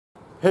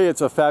Hey,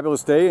 it's a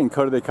fabulous day in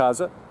Coto de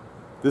Caza.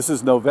 This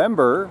is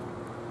November.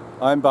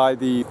 I'm by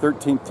the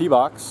 13th tee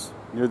box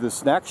near the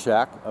snack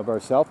shack of our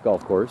South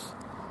Golf Course.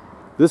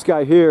 This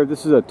guy here,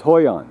 this is a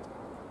TOYON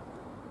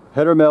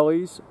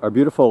Heteromeles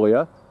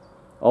arbutifolia,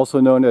 also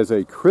known as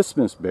a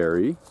Christmas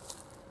berry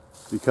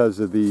because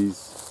of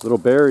these little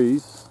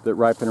berries that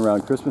ripen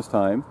around Christmas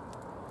time,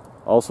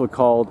 also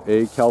called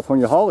a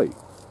California holly.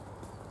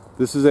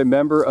 This is a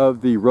member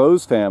of the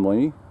rose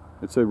family.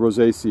 It's a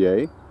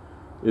Rosaceae.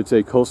 It's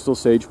a coastal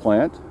sage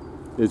plant.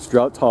 It's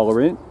drought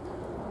tolerant,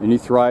 and he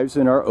thrives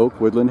in our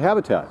oak woodland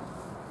habitat.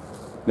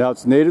 Now,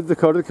 it's native to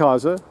Coto de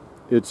Caza.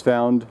 It's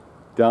found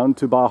down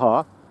to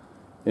Baja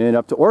and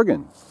up to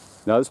Oregon.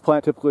 Now, this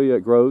plant typically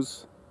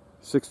grows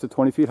 6 to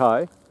 20 feet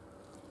high.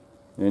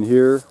 And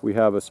here we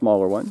have a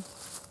smaller one.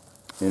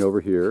 And over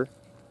here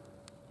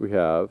we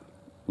have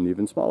an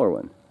even smaller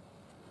one.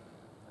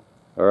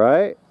 All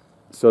right.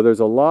 So there's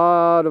a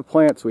lot of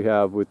plants we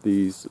have with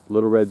these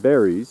little red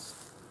berries.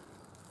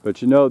 But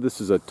you know,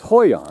 this is a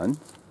TOYON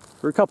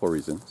for a couple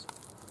reasons.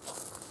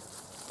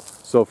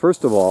 So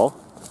first of all,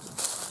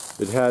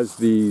 it has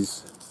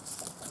these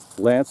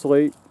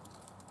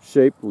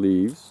lanceolate-shaped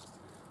leaves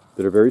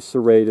that are very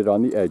serrated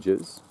on the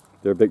edges.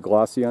 They're a bit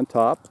glossy on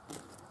top,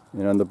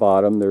 and on the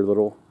bottom they're a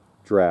little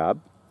drab.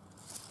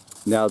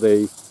 Now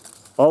they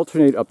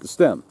alternate up the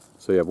stem.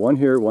 So you have one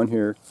here, one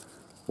here,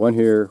 one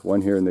here,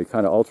 one here, and they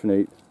kind of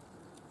alternate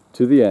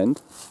to the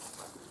end.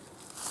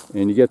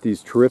 And you get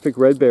these terrific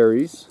red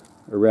berries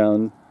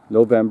around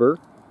November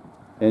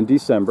and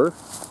December.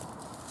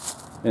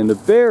 And the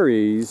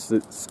berries,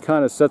 that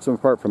kind of sets them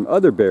apart from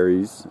other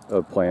berries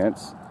of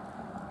plants,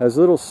 has a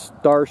little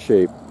star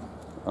shape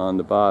on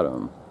the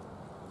bottom.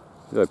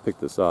 Did I pick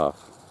this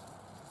off?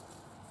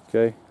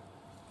 Okay,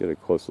 get a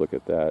close look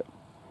at that.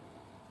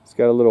 It's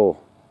got a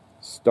little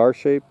star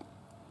shape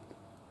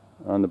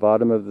on the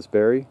bottom of this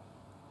berry.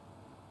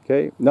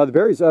 Okay, now the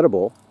berry's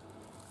edible.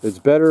 It's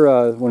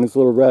better when it's a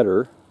little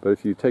redder, but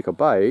if you take a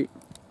bite,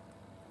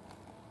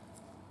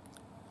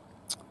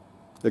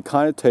 it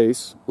kind of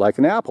tastes like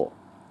an apple.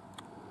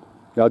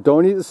 Now,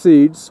 don't eat the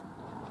seeds,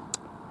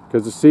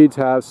 because the seeds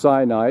have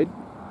cyanide,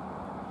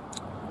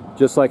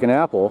 just like an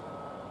apple.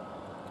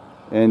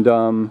 And,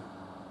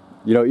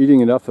 you know,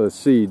 eating enough of the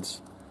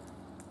seeds,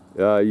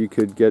 you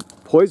could get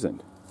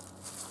poisoned.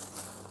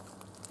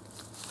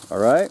 All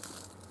right?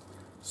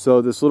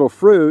 So this little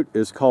fruit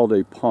is called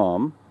a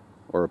pome,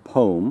 or a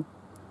pome.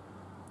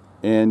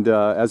 And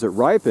as it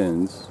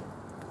ripens,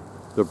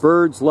 the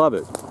birds love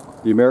it.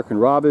 The American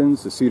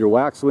robins, the cedar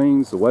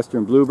waxwings, the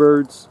western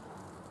bluebirds,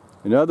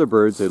 and other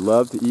birds, they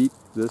love to eat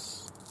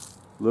this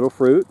little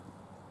fruit.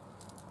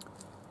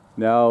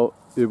 Now,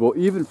 it will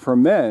even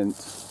ferment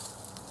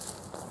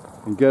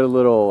and get a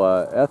little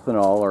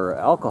ethanol or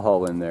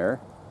alcohol in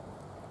there.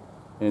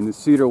 And the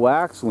cedar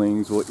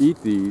waxwings will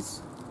eat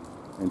these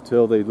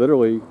until they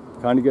literally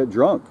kind of get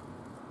drunk.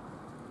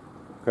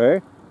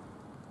 Okay?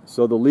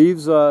 So the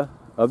leaves of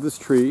this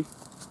tree,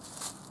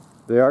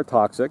 they are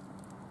toxic.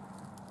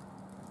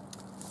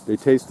 They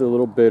taste a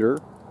little bitter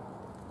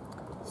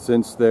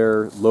since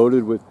they're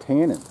loaded with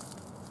tannin.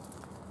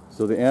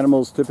 So the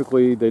animals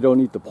typically, they don't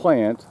eat the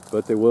plant,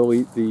 but they will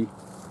eat the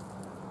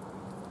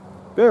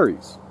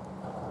berries.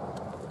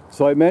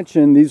 So I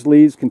mentioned these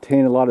leaves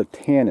contain a lot of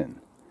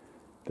tannin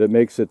that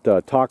makes it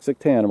toxic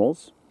to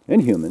animals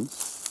and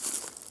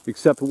humans,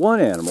 except one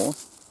animal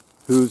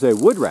who's a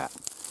wood rat.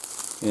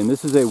 And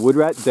this is a wood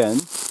rat den.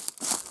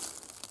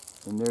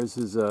 And there's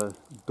his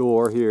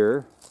door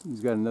here. He's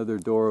got another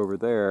door over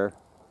there.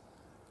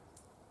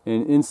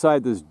 And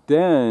inside this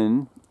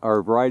den are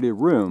a variety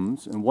of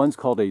rooms, and one's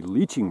called a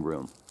leaching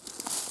room.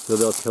 So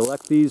they'll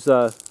collect these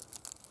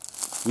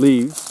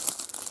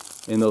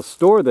leaves, and they'll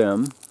store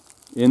them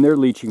in their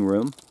leaching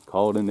room,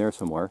 call it in there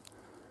somewhere,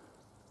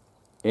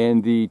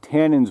 and the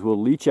tannins will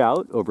leach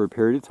out over a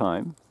period of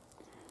time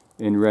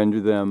and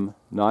render them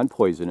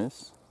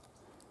non-poisonous.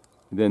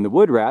 Then the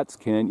wood rats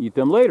can eat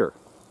them later,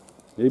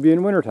 maybe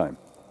in wintertime.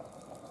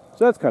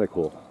 So that's kind of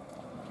cool.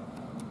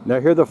 Now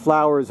here are the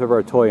flowers of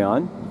our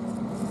TOYON.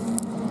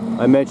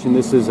 I mentioned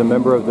this is a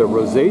member of the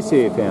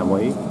Rosaceae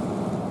family,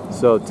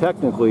 so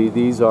technically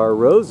these are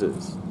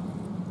roses.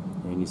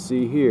 And you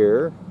see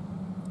here,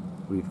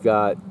 we've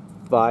got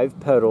 5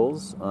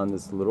 petals on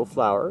this little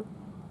flower,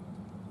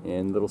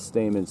 and little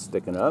stamens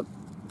sticking up.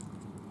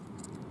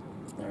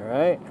 All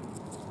right.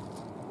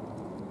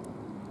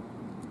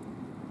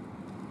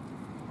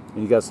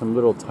 And you got some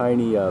little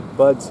tiny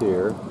buds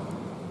here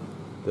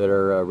that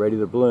are ready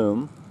to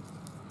bloom.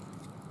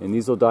 And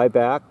these will die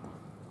back,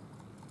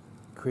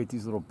 create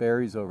these little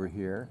berries over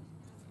here,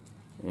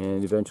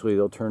 and eventually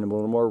they'll turn them a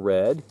little more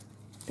red,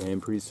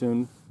 and pretty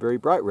soon very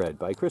bright red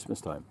by Christmas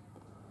time.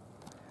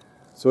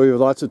 So we have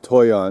lots of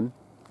TOYON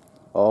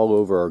all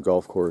over our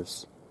golf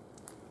course.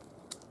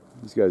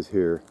 These guys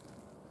here,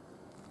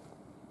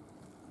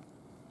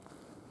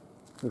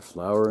 they're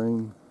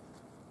flowering,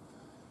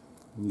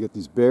 and you get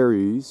these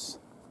berries,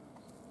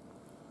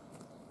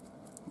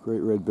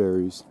 great red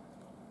berries.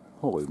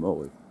 Holy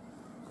moly,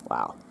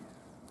 wow.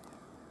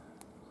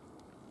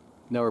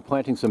 Now we're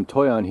planting some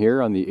TOYON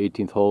here on the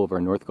 18th hole of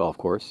our North Golf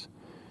Course.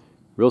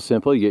 Real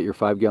simple, you get your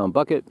 5-gallon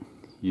bucket,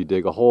 you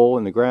dig a hole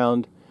in the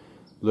ground,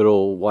 a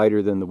little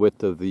wider than the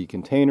width of the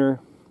container,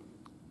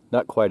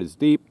 not quite as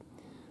deep.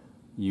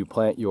 You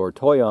plant your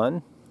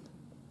TOYON,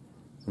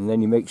 and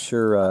then you make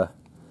sure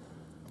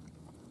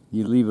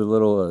you leave a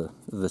little of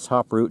the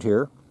top root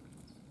here.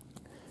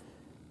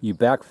 You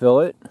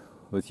backfill it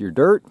with your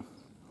dirt.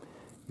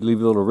 You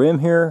leave a little rim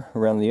here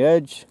around the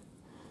edge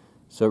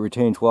so it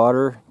retains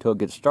water until it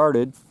gets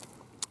started,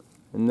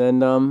 and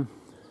then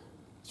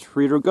it's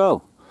free to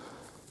go.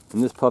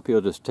 And this puppy will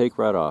just take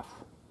right off,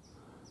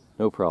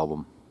 no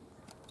problem.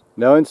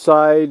 Now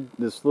inside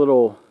this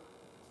little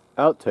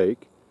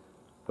outtake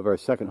of our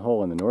second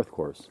hole in the North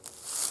Course,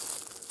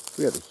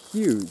 we have a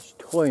huge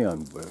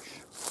TOYON bush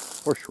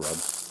or shrub.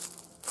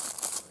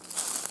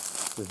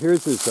 So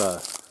here's his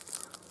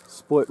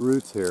split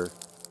roots here,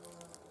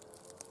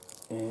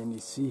 and you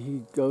see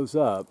he goes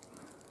up.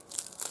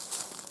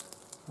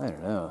 I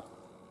don't know.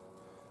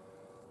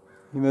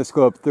 He must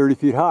go up 30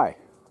 feet high.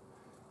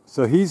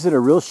 So he's in a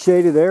real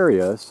shaded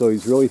area, so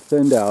he's really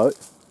thinned out.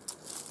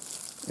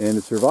 And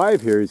to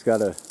survive here, he's got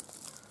to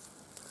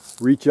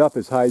reach up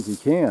as high as he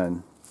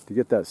can to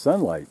get that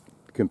sunlight,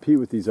 to compete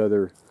with these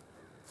other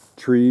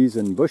trees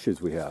and bushes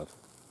we have.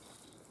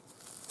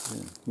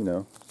 And, you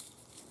know,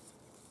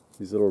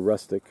 he's a little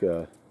rustic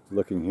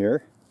looking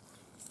here.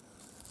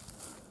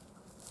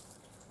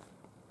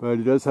 But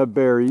he does have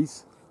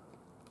berries.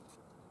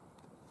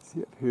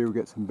 See up here, we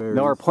got some berries.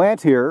 Now our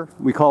plant here,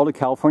 we call it a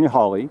California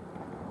holly,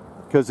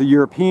 because the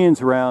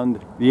Europeans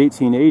around the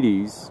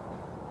 1880s,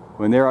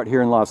 when they're out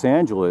here in Los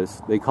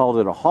Angeles, they called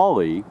it a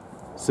holly,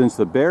 since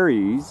the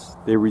berries,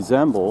 they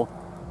resemble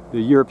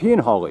the European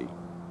holly,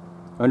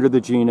 under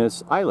the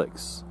genus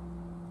Ilex.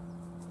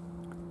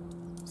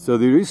 So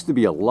there used to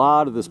be a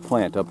lot of this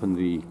plant up in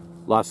the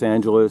Los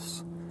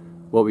Angeles,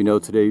 what we know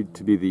today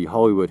to be the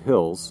Hollywood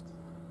Hills.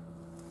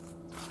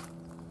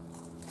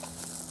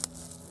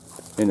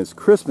 And it's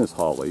Christmas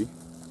holly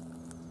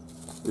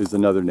is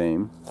another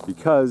name,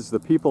 because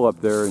the people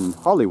up there in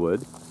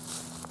Hollywood,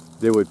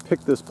 they would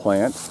pick this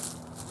plant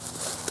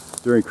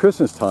during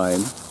Christmas time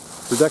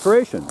for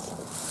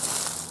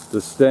decorations.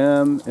 The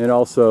stem and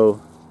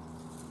also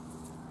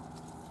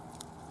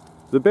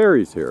the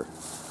berries here.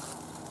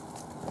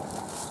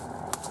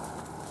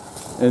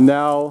 And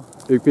now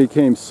it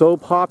became so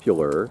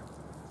popular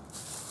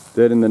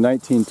that in the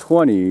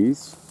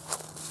 1920s,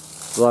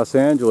 Los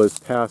Angeles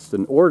passed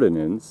an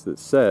ordinance that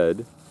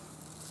said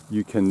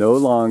you can no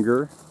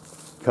longer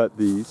cut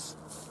these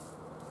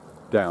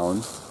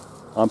down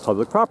on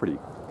public property.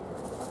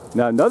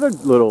 Now another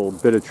little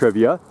bit of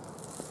trivia,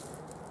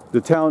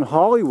 the town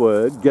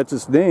Hollywood gets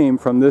its name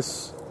from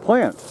this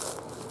plant.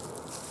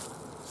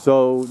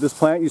 So this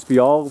plant used to be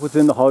all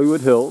within the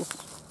Hollywood Hills,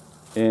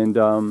 and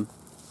of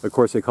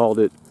course they called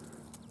it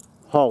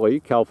holly,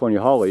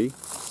 California holly,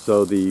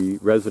 so the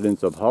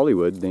residents of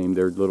Hollywood named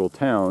their little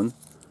town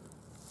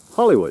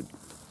Hollywood.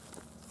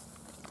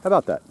 How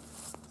about that?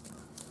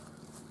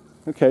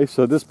 Okay,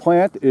 so this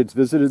plant, it's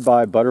visited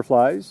by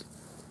butterflies,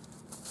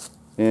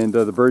 and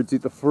the birds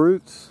eat the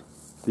fruits,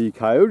 the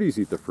coyotes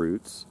eat the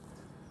fruits,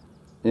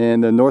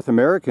 and the North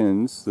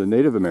Americans, the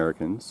Native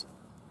Americans,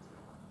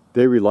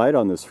 they relied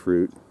on this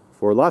fruit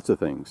for lots of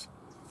things.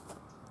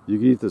 You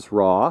can eat this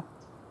raw,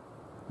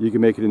 you can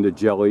make it into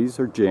jellies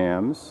or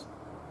jams,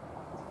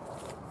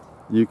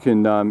 you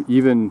can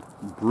even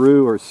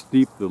brew or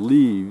steep the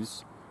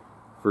leaves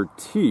for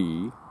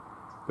tea,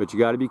 but you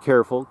got to be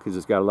careful because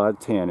it's got a lot of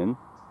tannin.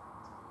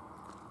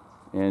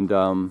 And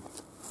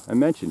I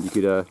mentioned you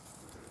could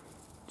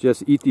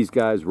just eat these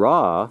guys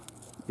raw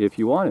if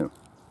you want to.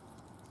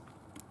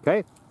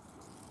 Okay,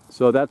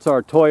 so that's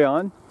our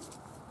TOYON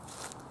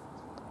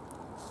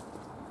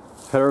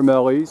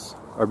Heteromeles,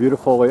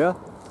 arbutifolia,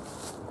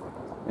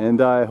 and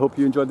I hope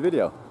you enjoyed the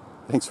video.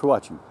 Thanks for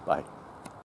watching. Bye.